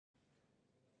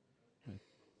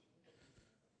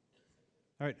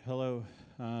All right, hello.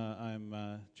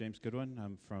 I'm James Goodwin.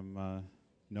 I'm from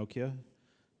Nokia,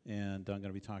 and I'm going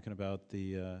to be talking about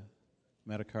the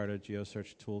MetaCarta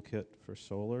GeoSearch Toolkit for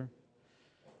Solr.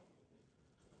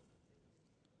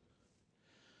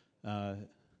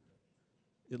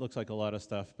 It looks like a lot of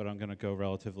stuff, but I'm going to go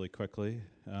relatively quickly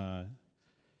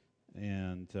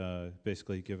and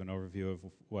basically give an overview of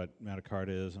what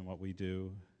MetaCarta is and what we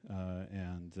do,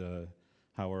 and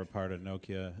how we're a part of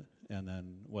Nokia, and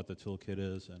then what the toolkit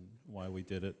is and why we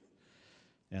did it,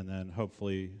 and then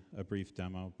hopefully a brief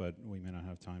demo, but we may not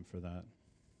have time for that.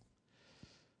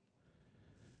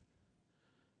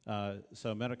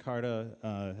 So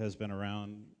MetaCarta has been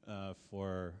around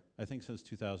for, I think, since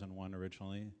 2001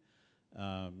 originally,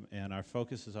 and our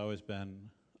focus has always been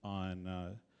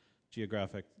on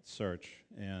geographic search,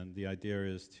 and the idea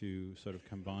is to sort of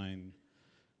combine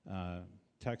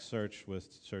text search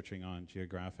with searching on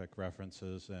geographic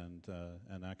references and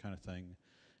that kind of thing.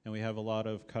 And we have a lot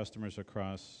of customers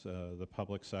across the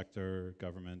public sector,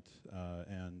 government,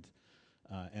 and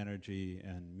energy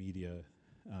and media.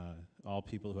 All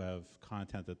people who have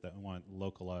content that they want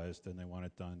localized and they want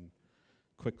it done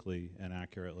quickly and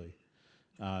accurately.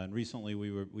 And recently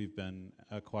we've been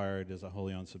acquired as a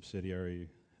wholly owned subsidiary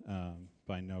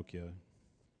by Nokia.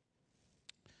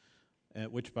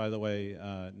 Which, by the way,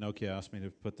 Nokia asked me to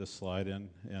put this slide in,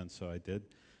 and so I did,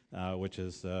 which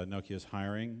is Nokia's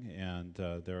hiring, and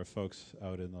there are folks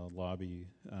out in the lobby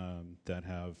that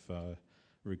have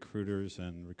recruiters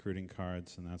and recruiting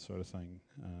cards and that sort of thing.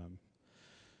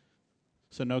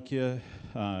 So Nokia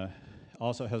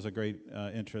also has a great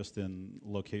interest in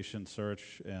location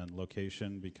search and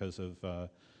location because of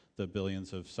the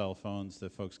billions of cell phones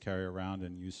that folks carry around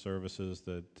and use services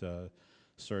that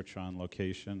search on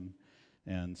location.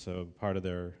 And so part of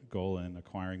their goal in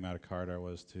acquiring MetaCarta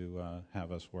was to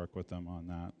have us work with them on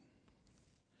that.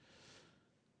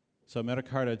 So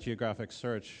MetaCarta Geographic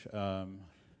Search,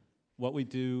 what we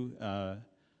do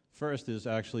first is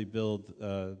actually build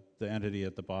the entity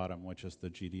at the bottom, which is the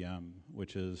GDM,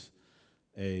 which is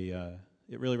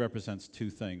it really represents two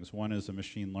things. One is a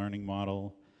machine learning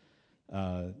model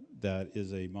that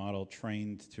is a model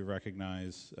trained to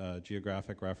recognize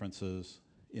geographic references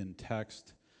in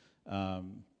text,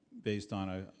 based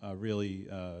on a really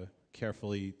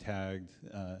carefully tagged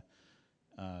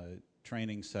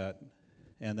training set,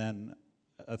 and then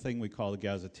a thing we call the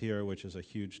gazetteer, which is a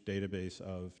huge database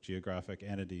of geographic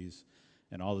entities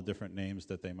and all the different names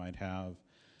that they might have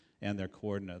and their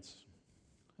coordinates.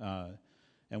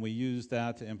 And we use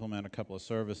that to implement a couple of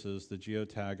services. The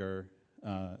geotagger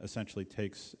essentially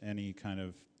takes any kind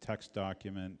of text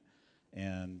document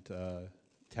and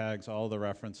tags all the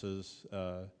references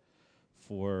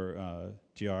for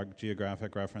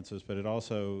geographic references, but it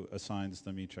also assigns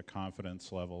them each a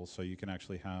confidence level, so you can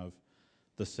actually have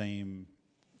the same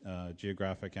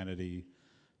geographic entity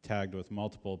tagged with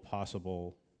multiple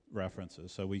possible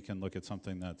references. So we can look at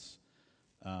something that's,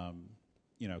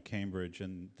 Cambridge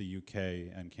in the UK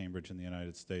and Cambridge in the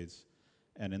United States,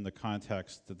 and in the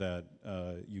context that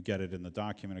you get it in the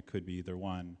document, it could be either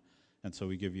one, and so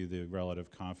we give you the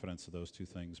relative confidence of those two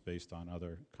things based on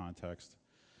other context.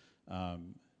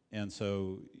 And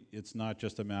so it's not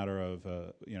just a matter of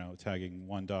tagging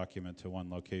one document to one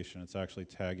location. It's actually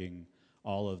tagging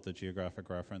all of the geographic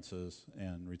references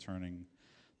and returning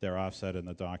their offset in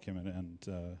the document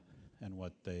and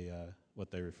what they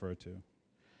refer to.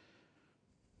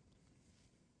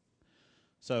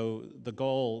 So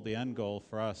the end goal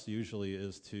for us usually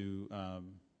is to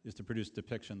produce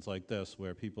depictions like this,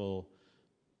 where people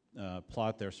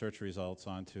plot their search results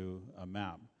onto a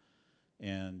map.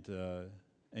 And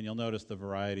you'll notice the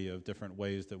variety of different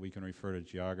ways that we can refer to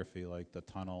geography, like the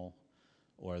tunnel,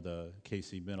 or the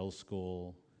KC Middle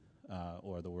School,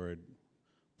 or the word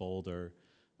boulder.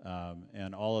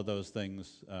 And all of those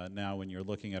things, now when you're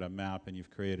looking at a map and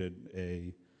you've created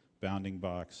a bounding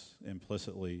box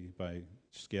implicitly by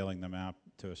scaling the map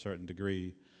to a certain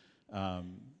degree,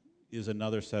 is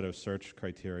another set of search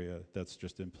criteria that's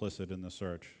just implicit in the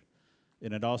search.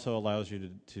 And it also allows you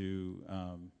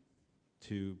to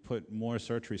put more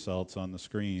search results on the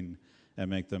screen and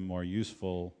make them more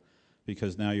useful,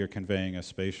 because now you're conveying a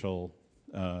spatial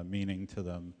meaning to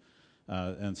them.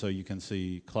 And so you can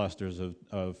see clusters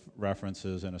of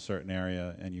references in a certain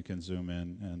area, and you can zoom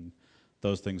in, and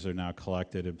those things are now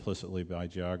collected implicitly by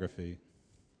geography.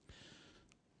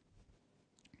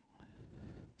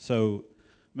 So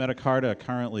MetaCarta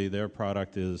currently, their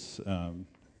product is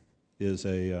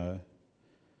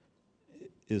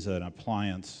an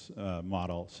appliance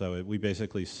model. So we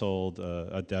basically sold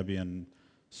a Debian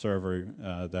server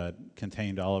that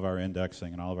contained all of our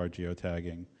indexing and all of our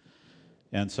geotagging.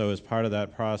 And so as part of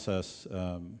that process,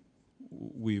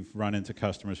 we've run into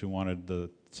customers who wanted the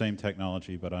same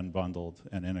technology but unbundled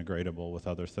and integratable with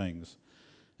other things.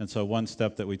 And so one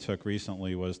step that we took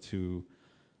recently was to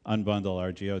unbundle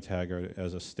our geotagger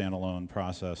as a standalone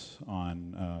process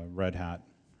on Red Hat.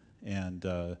 And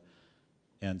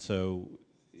so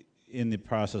in the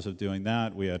process of doing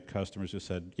that, we had customers who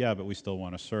said, yeah, but we still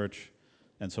want to search.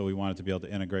 And so we wanted to be able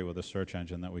to integrate with a search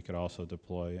engine that we could also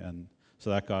deploy. And so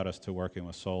that got us to working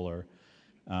with Solr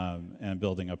and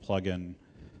building a plugin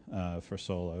for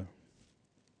Solr.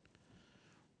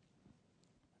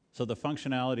 So the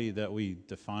functionality that we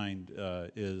defined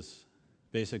is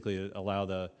basically allow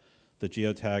the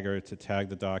geotagger to tag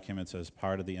the documents as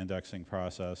part of the indexing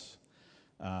process.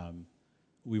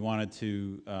 We wanted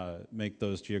to make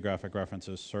those geographic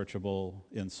references searchable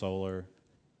in Solr.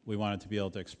 We wanted to be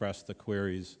able to express the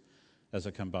queries as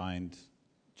a combined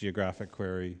geographic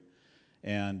query.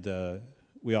 And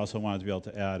we also wanted to be able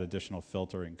to add additional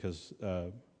filtering because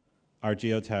our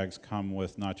geotags come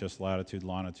with not just latitude,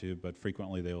 longitude, but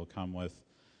frequently they will come with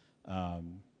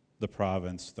the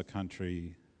province, the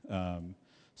country,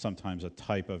 sometimes a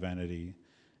type of entity.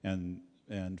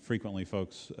 And frequently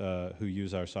folks who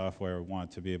use our software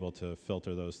want to be able to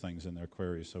filter those things in their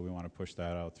queries, so we want to push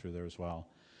that out through there as well.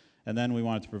 And then we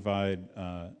wanted to provide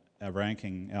a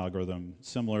ranking algorithm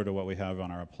similar to what we have on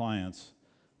our appliance,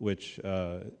 which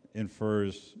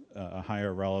infers a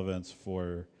higher relevance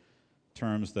for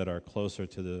terms that are closer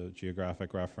to the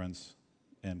geographic reference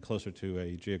and closer to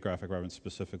a geographic reference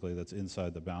specifically that's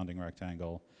inside the bounding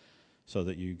rectangle, so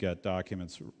that you get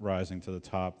documents rising to the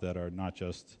top that are not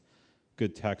just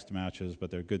good text matches,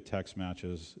 but they're good text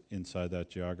matches inside that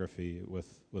geography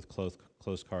with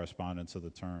close correspondence of the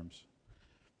terms.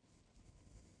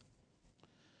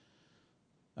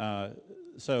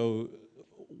 So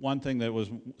one thing that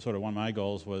was sort of one of my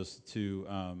goals was to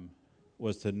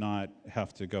not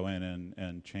have to go in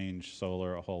and change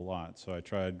Solr a whole lot. So I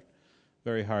tried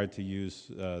very hard to use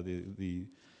the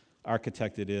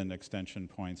architected in extension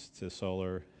points to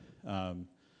Solr.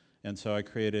 And so I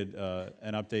created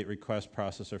an update request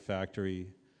processor factory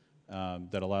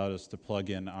that allowed us to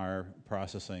plug in our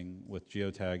processing with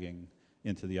geotagging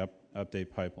into the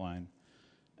update pipeline.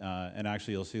 And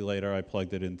actually, you'll see later, I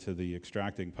plugged it into the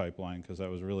extracting pipeline because that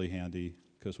was really handy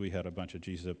because we had a bunch of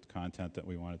gzipped content that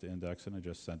we wanted to index, and I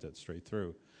just sent it straight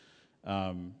through.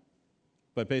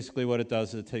 But basically what it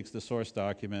does is it takes the source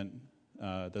document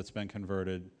that's been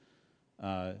converted,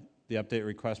 the update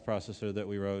request processor that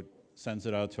we wrote sends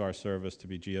it out to our service to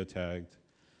be geotagged,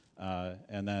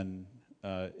 and then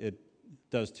it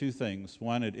does two things.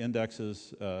 One, it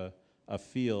indexes a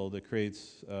field. It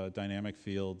creates dynamic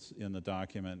fields in the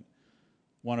document,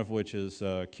 one of which is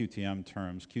QTM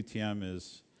terms. QTM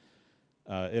is,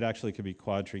 it actually could be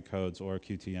quadtree codes or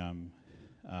QTM,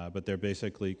 but they're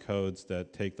basically codes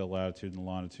that take the latitude and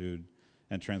longitude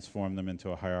and transform them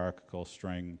into a hierarchical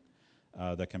string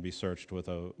that can be searched with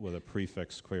a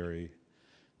prefix query.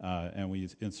 And we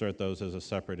insert those as a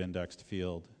separate indexed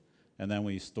field. And then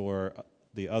we store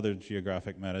the other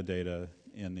geographic metadata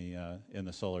in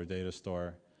the Solr data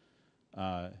store.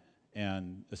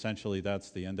 And essentially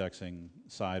that's the indexing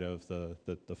side of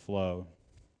the flow.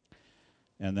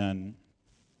 And then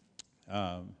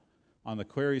on the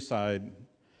query side,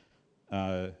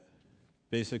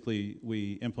 basically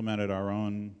we implemented our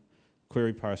own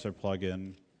query parser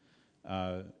plugin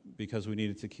because we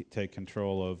needed to take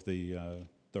control of the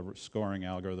scoring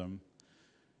algorithm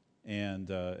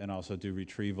and also do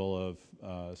retrieval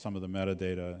of some of the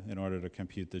metadata in order to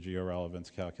compute the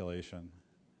georelevance calculation.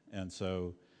 And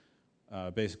so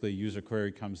basically user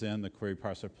query comes in, the query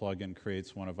parser plugin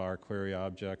creates one of our query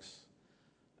objects.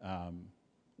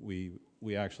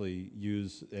 We actually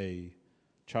use a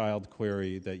child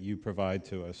query that you provide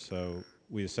to us, so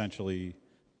we essentially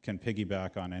can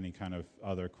piggyback on any kind of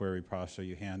other query processor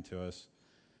you hand to us.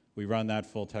 We run that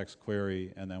full text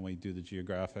query, and then we do the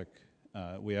geographic.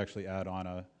 We actually add on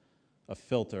a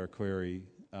filter query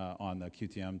on the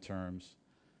QTM terms,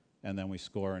 and then we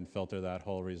score and filter that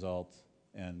whole result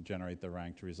and generate the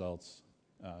ranked results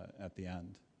at the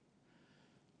end.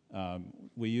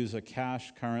 We use a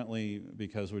cache currently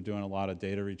because we're doing a lot of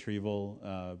data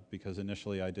retrieval because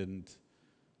initially I didn't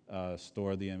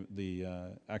store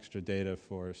the extra data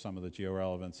for some of the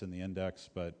georelevance in the index,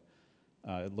 but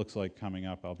it looks like coming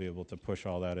up I'll be able to push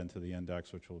all that into the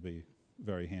index, which will be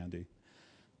very handy.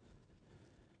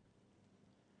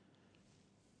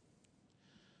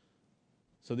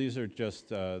 So these are just,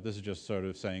 this is just sort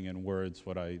of saying in words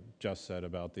what I just said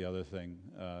about the other thing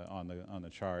on the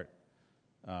chart.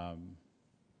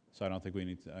 So I don't think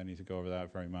I need to go over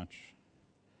that very much.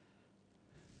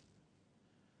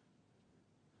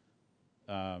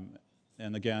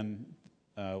 And again,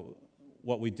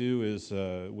 what we do is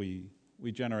we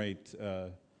generate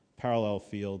parallel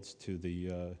fields to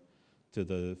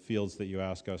the fields that you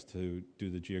ask us to do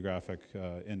the geographic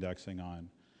indexing on.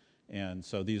 And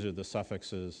so these are the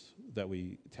suffixes that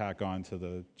we tack on to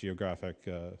the geographic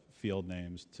field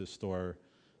names to store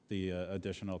the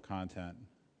additional content.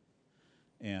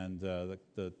 And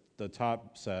the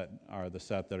top set are the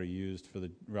set that are used for the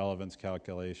relevance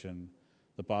calculation.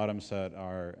 The bottom set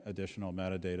are additional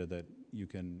metadata that you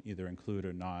can either include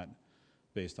or not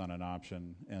based on an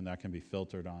option, and that can be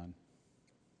filtered on.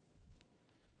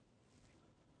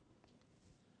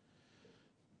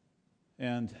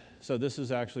 And so this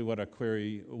is actually what a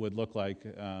query would look like.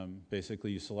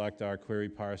 Basically, you select our query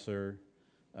parser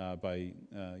by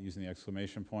using the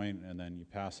exclamation point, and then you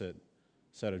pass it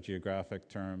a set of geographic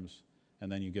terms,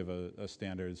 and then you give a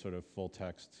standard sort of full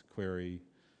text query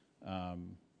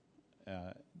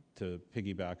to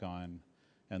piggyback on,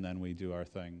 and then we do our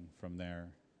thing from there.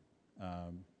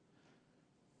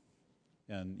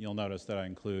 And you'll notice that I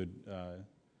include,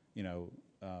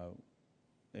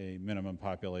 a minimum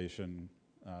population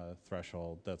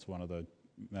threshold. That's one of the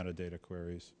metadata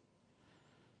queries.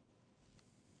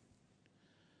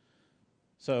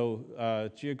 So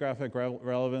geographic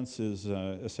relevance is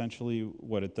essentially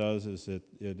what it does is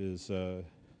it's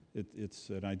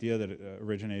an idea that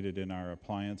originated in our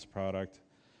appliance product,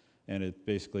 and it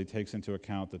basically takes into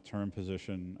account the term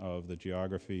position of the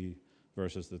geography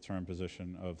versus the term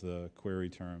position of the query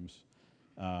terms.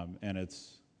 And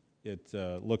it's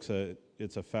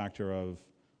a factor of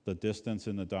the distance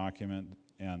in the document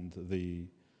and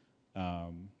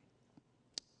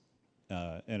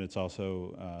and it's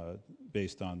also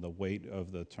based on the weight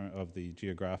of the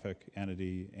geographic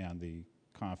entity and the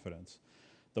confidence.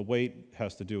 The weight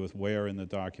has to do with where in the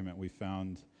document we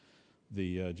found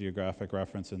the geographic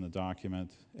reference in the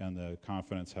document, and the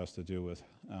confidence has to do with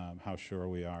how sure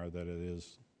we are that it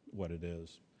is what it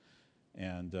is.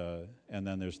 And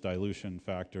then there's dilution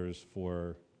factors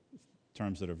for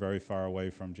terms that are very far away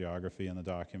from geography in the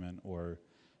document, or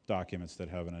documents that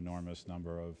have an enormous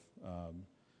number of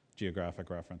geographic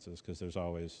references, because there's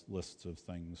always lists of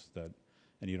things that,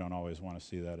 and you don't always want to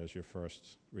see that as your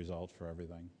first result for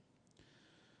everything.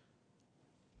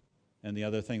 And the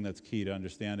other thing that's key to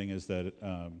understanding is that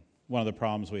one of the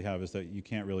problems we have is that you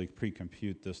can't really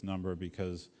pre-compute this number,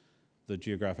 because the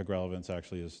geographic relevance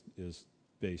actually is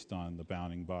based on the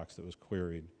bounding box that was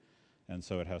queried. And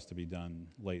so it has to be done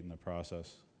late in the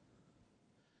process.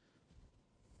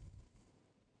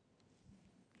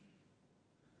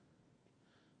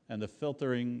 And the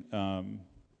filtering,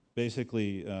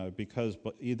 basically, because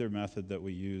either method that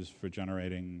we use for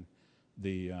generating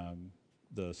the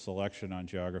selection on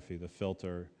geography, the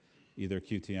filter, either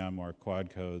QTM or quad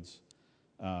codes,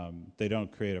 they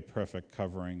don't create a perfect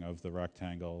covering of the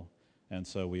rectangle. And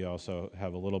so we also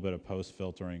have a little bit of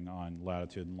post-filtering on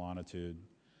latitude and longitude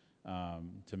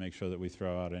to make sure that we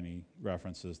throw out any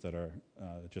references that are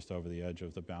just over the edge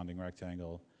of the bounding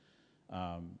rectangle.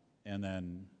 And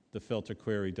then the filter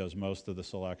query does most of the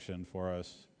selection for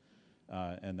us,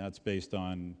 and that's based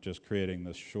on just creating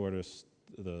the shortest,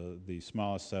 the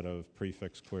smallest set of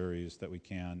prefix queries that we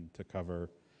can to cover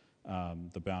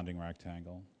the bounding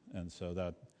rectangle. And so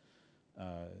that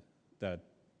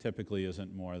typically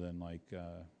isn't more than like,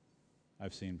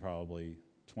 I've seen probably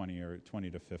 20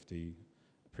 to 50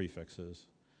 prefixes.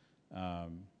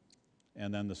 And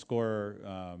then the score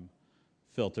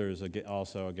filters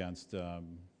also against the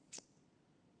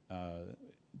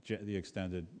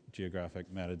extended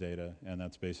geographic metadata, and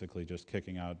that's basically just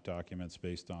kicking out documents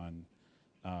based on,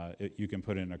 you can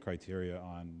put in a criteria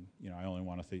on, I only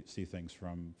want to see things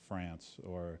from France,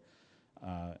 or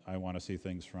I want to see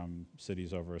things from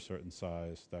cities over a certain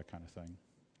size, that kind of thing.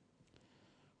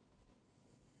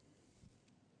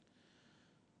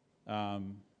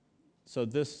 So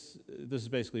this is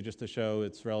basically just to show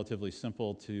it's relatively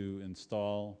simple to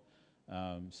install.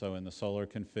 So in the Solr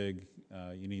config,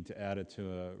 you need to add it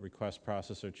to a request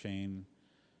processor chain,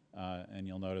 and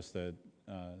you'll notice that,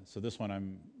 so this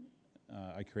one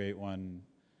I create one,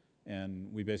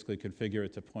 and we basically configure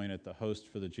it to point at the host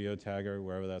for the geotagger,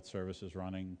 wherever that service is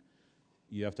running.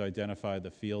 You have to identify the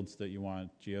fields that you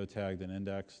want geotagged and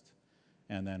indexed,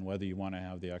 and then whether you want to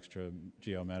have the extra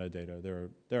geo metadata.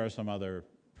 There are some other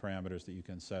parameters that you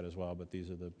can set as well, but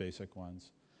these are the basic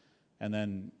ones. And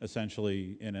then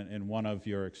essentially in one of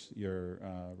your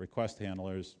request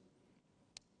handlers,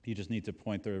 you just need to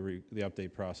point the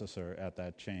update processor at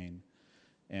that chain,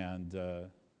 and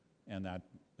that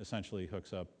essentially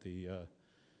hooks up the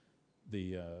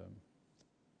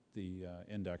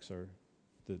indexer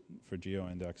for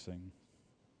geo-indexing.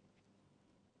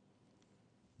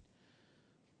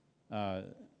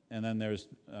 And then there's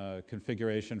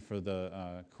configuration for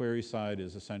the query side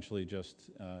is essentially just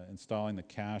installing the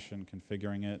cache and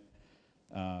configuring it.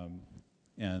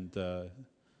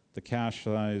 The cache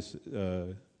size,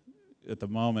 at the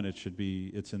moment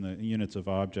it's in the units of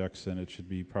objects, and it should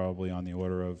be probably on the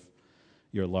order of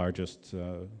your largest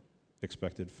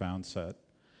expected found set.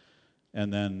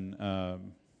 And then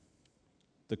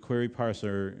the query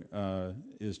parser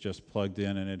is just plugged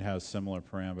in, and it has similar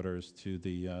parameters to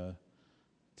the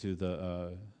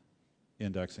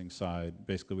indexing side.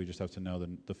 Basically, we just have to know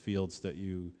the fields that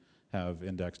you have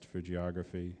indexed for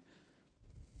geography.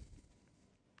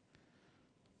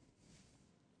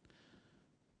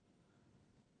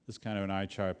 This is kind of an eye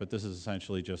chart, but this is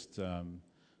essentially just,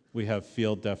 we have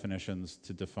field definitions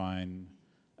to define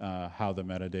how the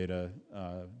metadata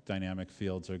dynamic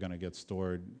fields are going to get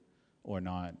stored or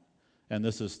not. And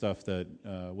this is stuff that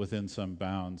within some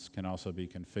bounds can also be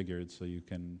configured, so you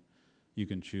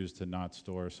can choose to not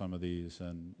store some of these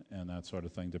and that sort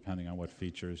of thing, depending on what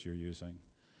features you're using.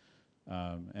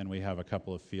 And we have a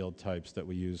couple of field types that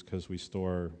we use because we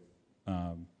store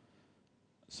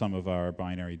some of our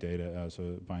binary data as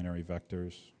binary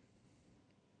vectors.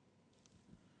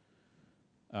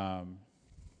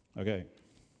 Okay,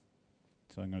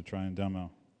 so I'm going to try and demo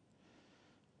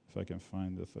if I can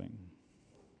find the thing.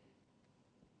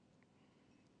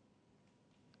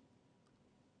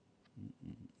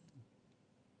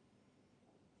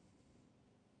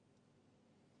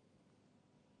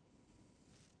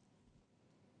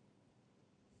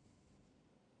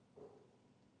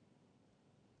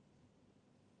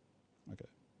 Okay.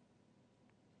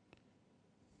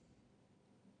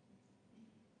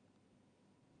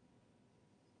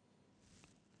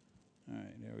 All right,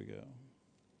 here we go.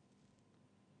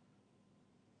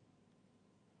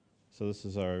 So this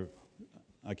is our,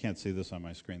 I can't see this on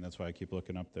my screen, that's why I keep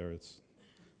looking up there. It's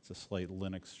a slight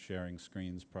Linux sharing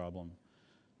screens problem.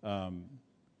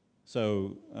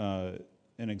 So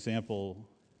an example,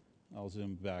 I'll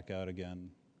zoom back out again.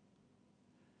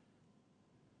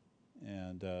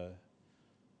 And I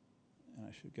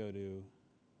should go to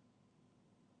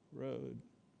road,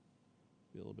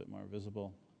 be a little bit more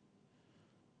visible.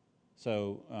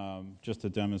 So just to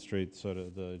demonstrate sort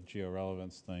of the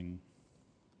georelevance thing.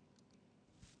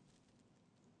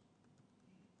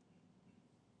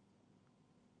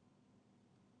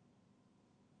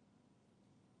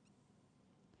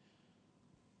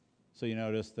 So you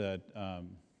notice that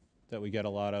that we get a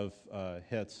lot of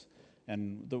hits.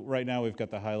 And right now we've got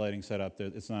the highlighting set up.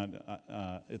 It's not.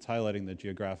 It's highlighting the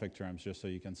geographic terms just so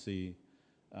you can see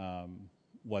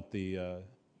what the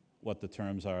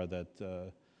terms are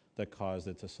that that caused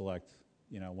it to select,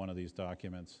 one of these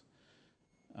documents.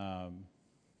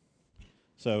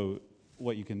 So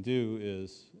what you can do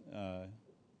is,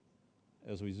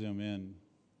 as we zoom in,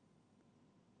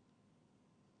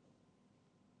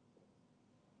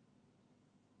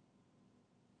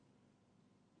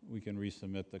 we can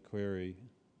resubmit the query.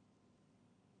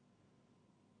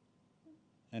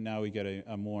 And now we get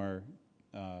a more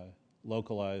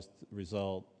localized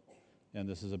result. And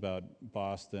this is about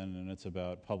Boston, and it's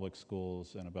about public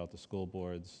schools and about the school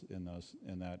boards in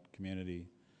that community.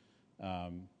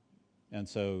 And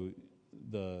so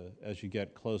as you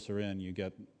get closer in, you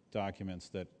get documents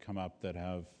that come up that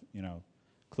have,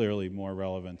 clearly more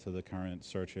relevant to the current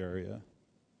search area.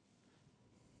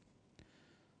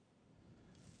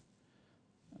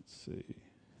 Let's see.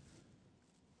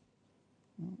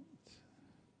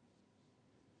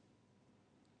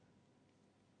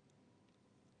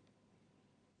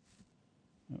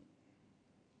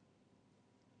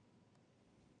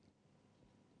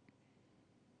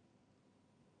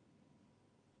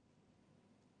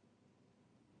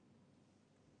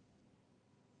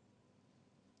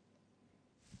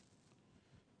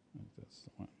 That's the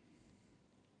one.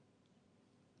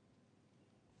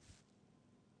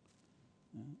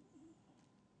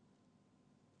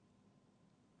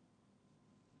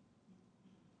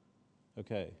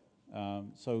 Okay,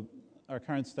 so our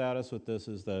current status with this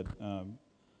is that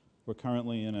we're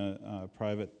currently in a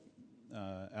private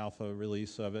alpha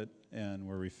release of it, and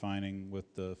we're refining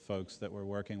with the folks that we're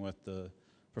working with the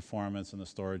performance and the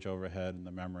storage overhead and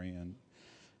the memory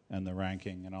and the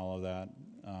ranking and all of that.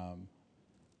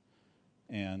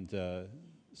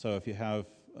 So if you have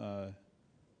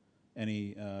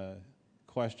any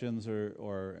questions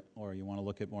or you want to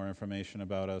look at more information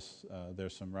about us,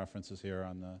 there's some references here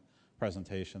on the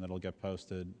presentation that'll get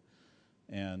posted.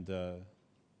 And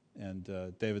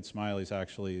David Smiley's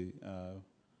actually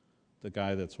the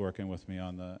guy that's working with me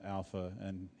on the alpha,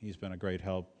 and he's been a great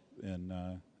help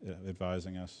in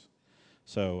advising us.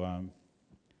 So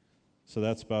So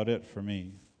that's about it for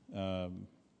me.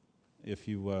 If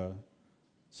you,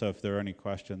 so if there are any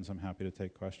questions, I'm happy to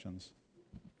take questions.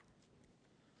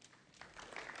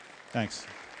 Thanks.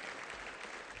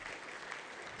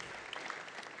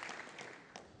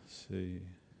 Let's see,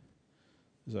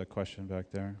 is that a question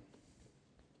back there?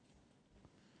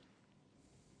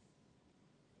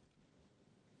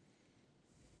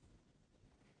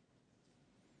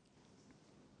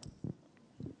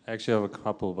 I actually have a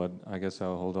couple, but I guess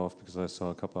I'll hold off because I saw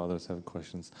a couple others have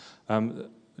questions.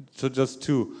 So just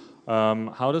two.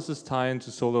 How does this tie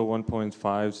into Solr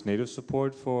 1.5's native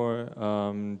support for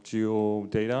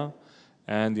geodata?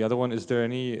 And the other one, is there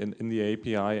any, in the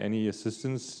API, any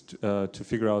assistance to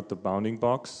figure out the bounding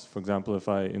box? For example, if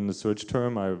in the search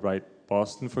term, I write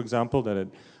Boston, for example, that it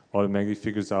automatically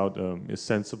figures out a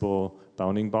sensible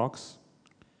bounding box?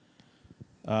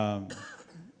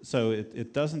 So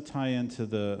it doesn't tie into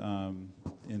the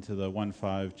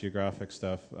 1.5 geographic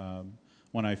stuff.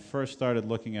 When I first started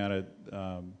looking at it,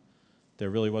 there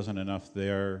really wasn't enough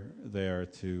there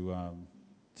to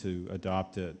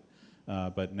adopt it,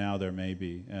 but now there may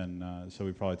be, and so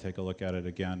we probably take a look at it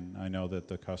again. I know that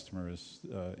the customer is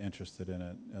interested in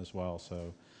it as well,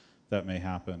 so that may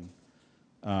happen.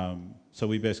 So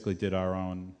we basically did our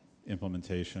own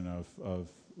implementation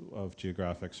of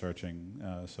geographic searching,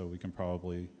 so we can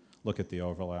probably look at the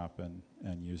overlap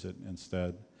and use it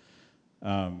instead.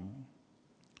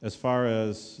 As far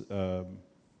as,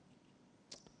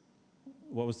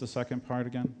 what was the second part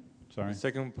again? Sorry. The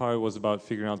second part was about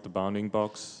figuring out the bounding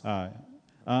box.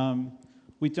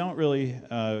 We don't really,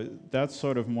 that's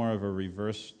sort of more of a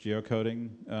reverse geocoding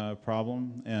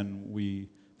problem, and we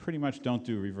pretty much don't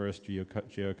do reverse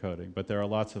geocoding, but there are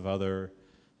lots of other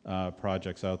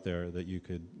projects out there that you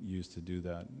could use to do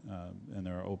that, and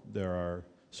there are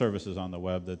services on the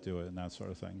web that do it and that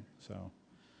sort of thing. So,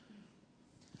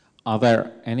 are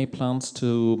there any plans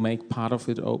to make part of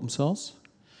it open source?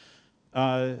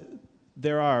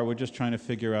 There are. We're just trying to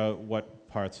figure out what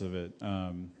parts of it,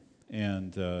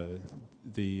 and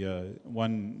the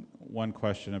one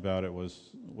question about it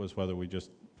was whether we just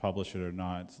publish it or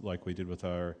not, like we did with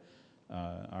our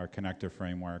connector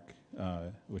framework,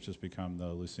 which has become the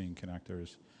Lucene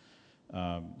connectors.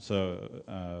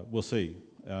 So we'll see.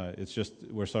 It's just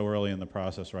we're so early in the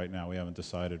process right now. We haven't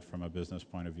decided from a business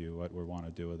point of view what we want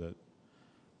to do with it.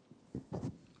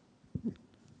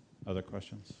 Other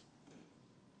questions?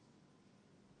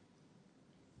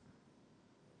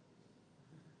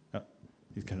 Oh,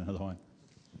 he's got another one.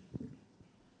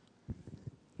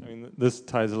 I mean, this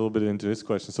ties a little bit into his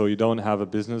question. So you don't have a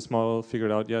business model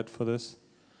figured out yet for this?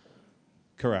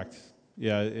 Correct.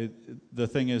 Yeah. The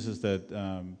thing is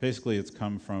that basically it's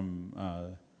come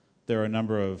from. There are a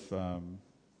number of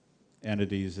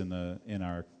entities in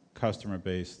our customer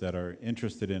base that are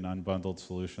interested in unbundled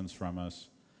solutions from us,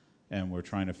 and we're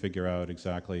trying to figure out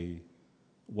exactly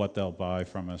what they'll buy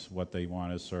from us, what they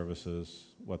want as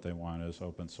services, what they want as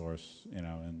open source, you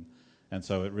know, and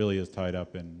so it really is tied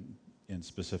up in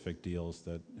specific deals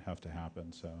that have to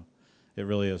happen. So it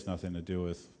really has nothing to do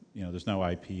with, you know, there's no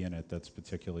IP in it that's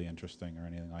particularly interesting or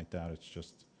anything like that. It's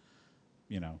just,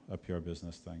 you know, a pure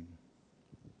business thing.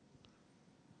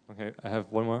 Okay, I have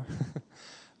one more.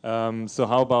 So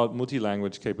how about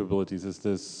multi-language capabilities? Is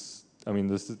this, I mean,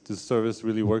 this service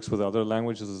really works with other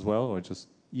languages as well, or just?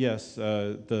 Yes,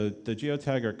 the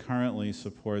geotagger currently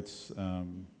supports,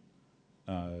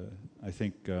 I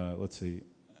think, let's see,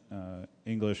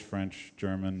 English, French,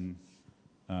 German,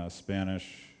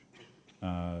 Spanish,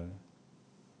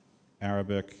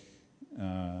 Arabic,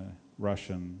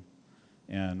 Russian,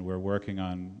 and we're working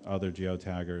on other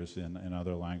geotaggers in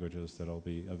other languages that'll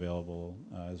be available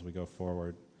as we go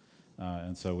forward.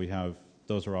 And so we have,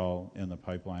 those are all in the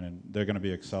pipeline, and they're going to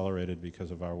be accelerated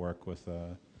because of our work with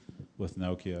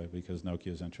Nokia, because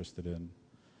Nokia is interested in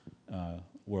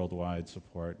worldwide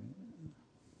support.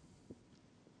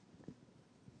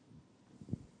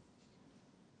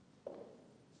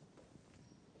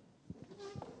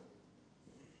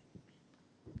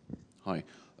 Hi.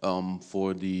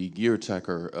 For the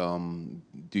GeoTacker,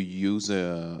 do you use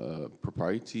a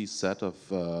proprietary set of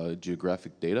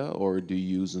geographic data, or do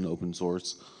you use an open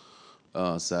source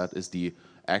set? Is the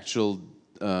actual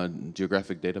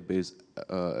geographic database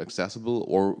accessible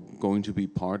or going to be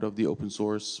part of the open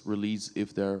source release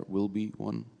if there will be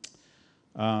one?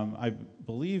 I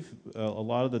believe a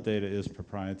lot of the data is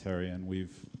proprietary, and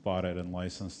we've bought it and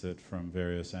licensed it from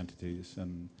various entities,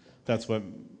 and that's what,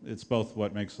 it's both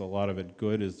what makes a lot of it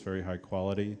good, is very high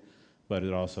quality, but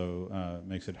it also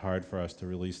makes it hard for us to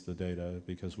release the data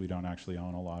because we don't actually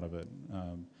own a lot of it.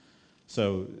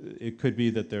 So it could be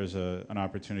that there's an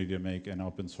opportunity to make an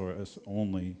open source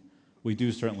only. We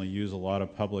do certainly use a lot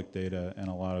of public data and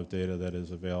a lot of data that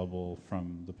is available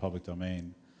from the public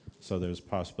domain. So there's a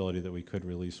possibility that we could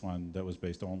release one that was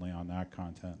based only on that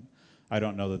content. I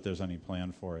don't know that there's any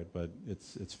plan for it, but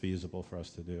it's feasible for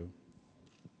us to do.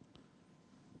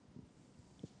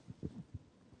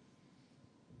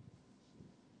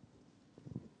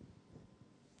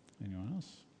 Anyone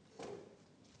else?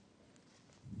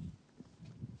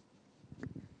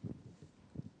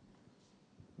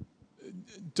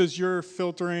 Does your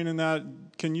filtering and that,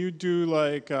 can you do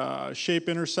like shape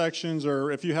intersections,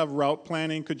 or if you have route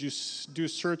planning, could you do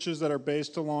searches that are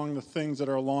based along the things that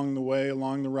are along the way,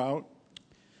 along the route?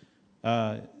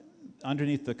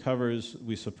 Underneath the covers,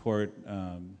 we support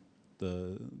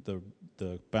the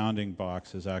bounding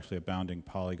box is actually a bounding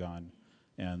polygon.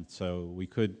 And so we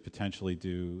could potentially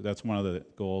do, that's one of the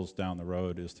goals down the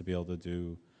road, is to be able to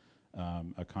do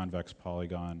a convex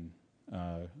polygon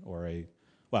or a,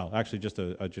 well, actually just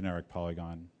a generic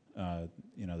polygon,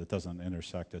 you know, that doesn't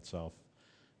intersect itself,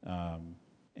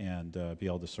 and be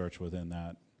able to search within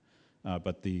that.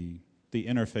 But the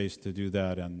interface to do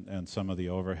that and some of the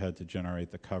overhead to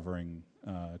generate the covering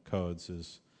codes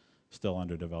is still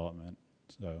under development.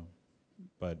 So,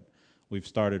 but we've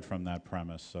started from that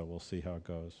premise, so we'll see how it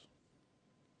goes.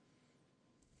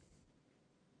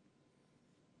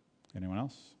 Anyone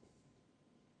else?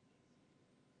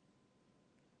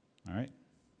 All right.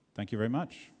 Thank you very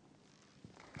much.